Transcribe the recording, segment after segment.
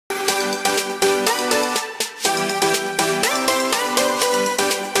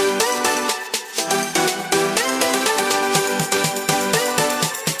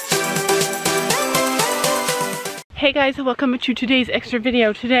Hey guys, welcome to today's extra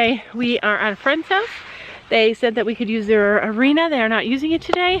video. Today we are at a friend's house. They said that we could use their arena. They are not using it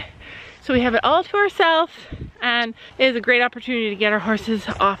today, so we have it all to ourselves, and it is a great opportunity to get our horses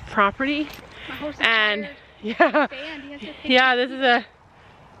off property. My horse is and tired.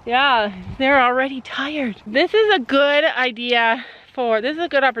 They're already tired. This is a good idea this is a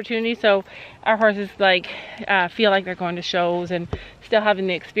good opportunity so our horses feel like they're going to shows and still having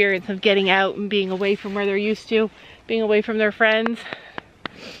the experience of getting out and being away from where they're used to, being away from their friends.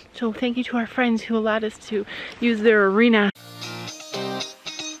 So thank you to our friends who allowed us to use their arena.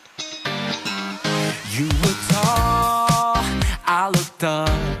 You were tall, I looked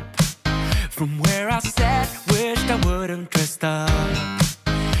up. From where I sat, wished I wouldn't dressed up.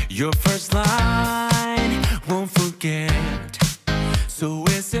 Your first line, won't forget. So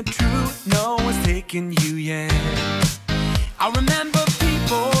is it true, no one's taking you yet? I remember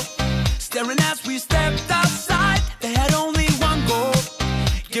people staring as we stepped outside. They had only one goal,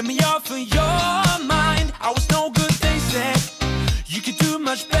 get me off of your mind. I was no good, they said. You could do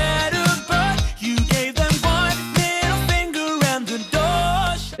much better, but you gave them one middle finger and the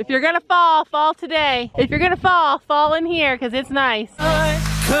door. If you're gonna fall today. If you're gonna fall in here, cause it's nice.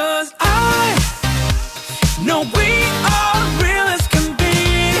 Cause I know we are real as can be.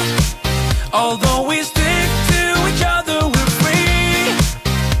 Although we stick to each other, we're free.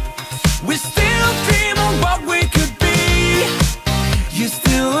 We still dream of what we could be. You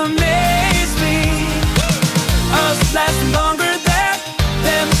still amaze me. Us lasting longer than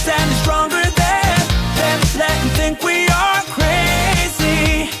them, standing stronger than them, letting think we are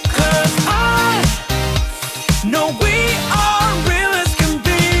crazy. Cause I know we are real as can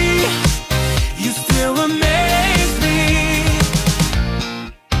be. You still amaze me.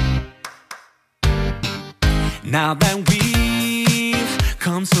 Now that we've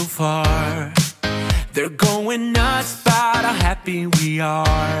come so far, they're going nuts about how happy we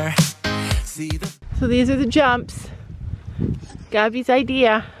are. So these are the jumps. Gabby's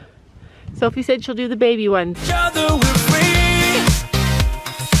idea. Sophie said she'll do the baby ones. Each other, we're free.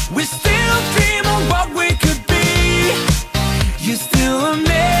 We still dream of what we could be. You still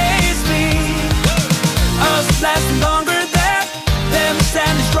amaze me. Us lasting longer than them,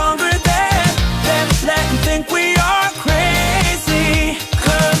 standing stronger than them, letting think we are crazy.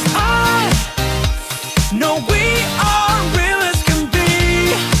 Cause I know we are real as can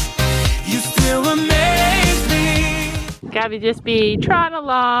be. You still amaze me. Gabby just be trotting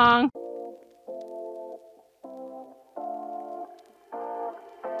along.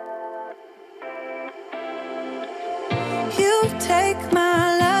 You take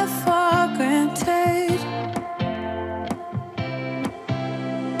my love for granted.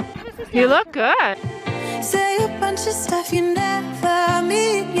 You look good. Say a bunch of stuff you never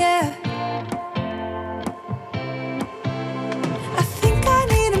mean, yeah. I think I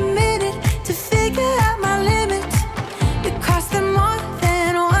need a minute to figure out my limits. You cross them more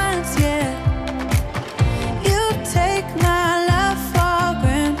than once, yeah. You take my love for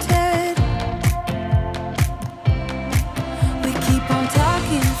granted. We keep on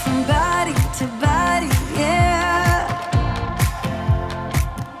talking from body to body, yeah.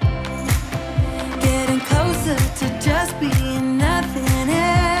 Getting closer to just being nothing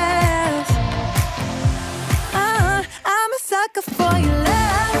else. I'm a sucker for your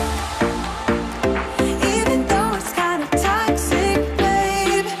love. Even though it's kind of toxic,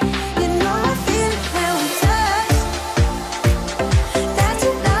 babe. You know I feel it when we touch. That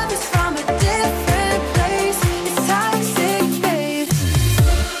your love is from a different place. It's toxic, babe.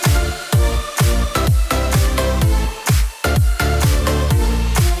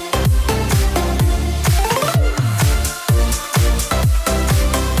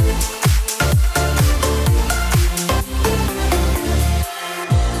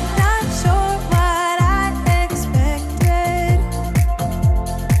 Not sure what I expected.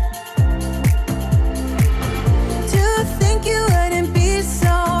 To think you wouldn't be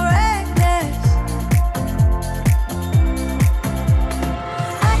so reckless.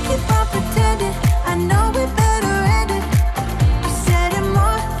 I keep on pretending I know we better end it. You said it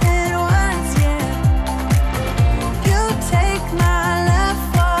more than once, yeah. You take my love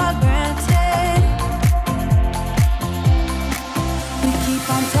for granted. We keep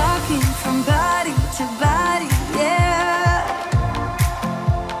on talking from body to body, yeah.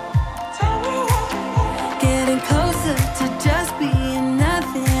 Getting closer to just being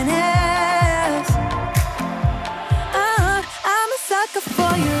nothing else. I'm a sucker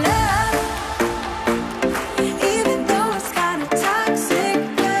for your love. Even though it's kind of toxic,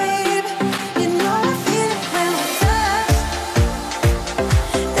 babe. You know I feel it when we touch.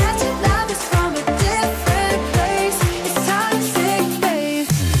 That your love is from a different place.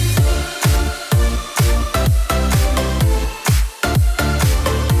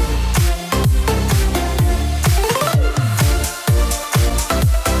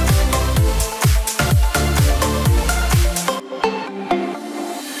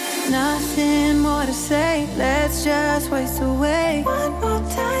 nothing more to say. Let's just waste away. One more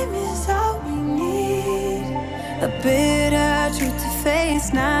time is all we need. A bitter truth to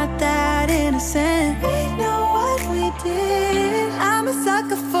face, not that innocent. We know what we did. I'm a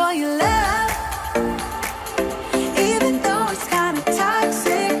sucker for your love. Even though it's kind of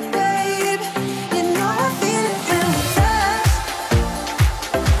toxic, babe. You know I feel it when we touch.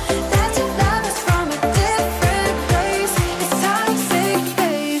 That your love is from a different place. It's toxic,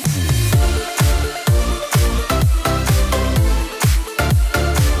 babe.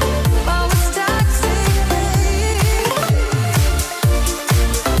 Oh, it's toxic, babe.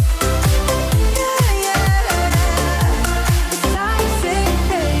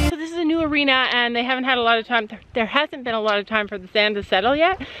 Yeah. So this is a new arena and they haven't had a lot of time. There hasn't been a lot of time for the sand to settle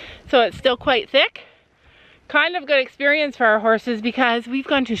yet. So it's still quite thick. Kind of good experience for our horses because we've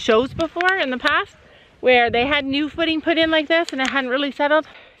gone to shows before in the past where they had new footing put in like this and it hadn't really settled.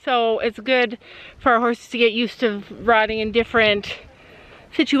 So it's good for our horses to get used to riding in different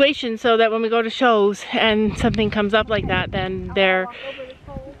situations so that when we go to shows and something comes up like that, then they're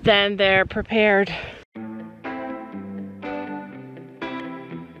prepared.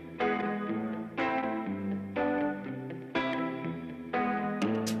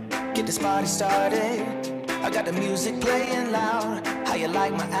 Get this party started. I got the music playing loud. How you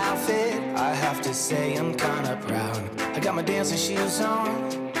like my outfit? I have to say I'm kinda proud. I got my dancing shoes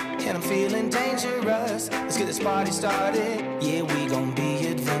on and I'm feeling dangerous. Let's get this party started. Yeah, we gon' be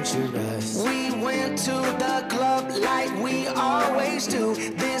adventurous. We went to the club like we always do.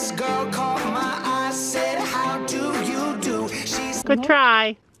 This girl caught my eye, said, how do you do? She's Good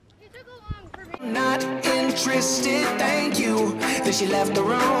try. not interested, thank you. Then she left the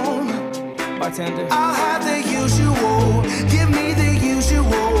room. Bartender, I'll have the usual. Give me the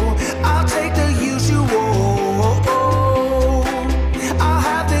usual. I'll take the usual. I'll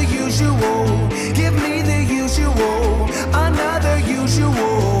have the usual. Give me the usual. Another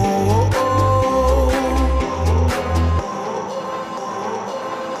usual.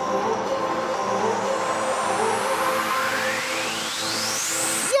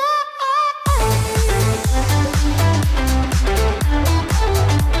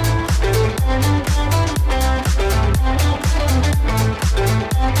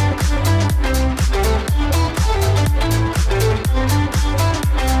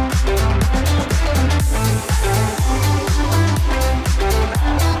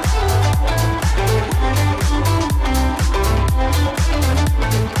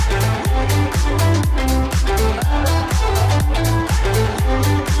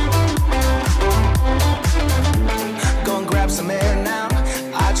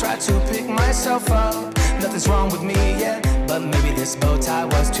 Up. Nothing's wrong with me yet, but maybe this bow tie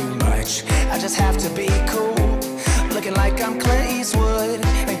was too much. I just have to be cool, looking like I'm Clint Eastwood.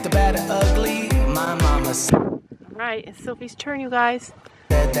 Ain't the bad or ugly, my mama said. Alright, it's Sophie's turn, you guys.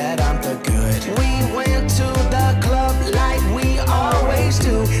 That I'm the good. We went to the club like we always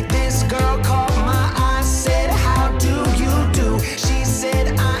do. This girl caught my eye, said, how do you do? She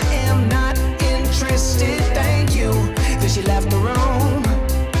said, I am not interested, thank you. Then she left the room.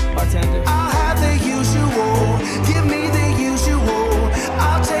 Bartender, I'll have the usual. Give me the usual.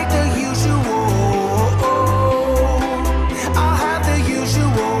 I'll take the usual. I'll have the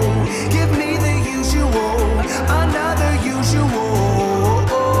usual. Give me the usual. Another usual.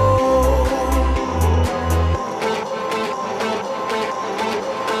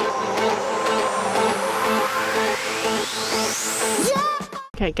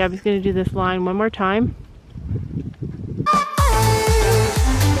 Okay, Gabby's gonna do this line one more time.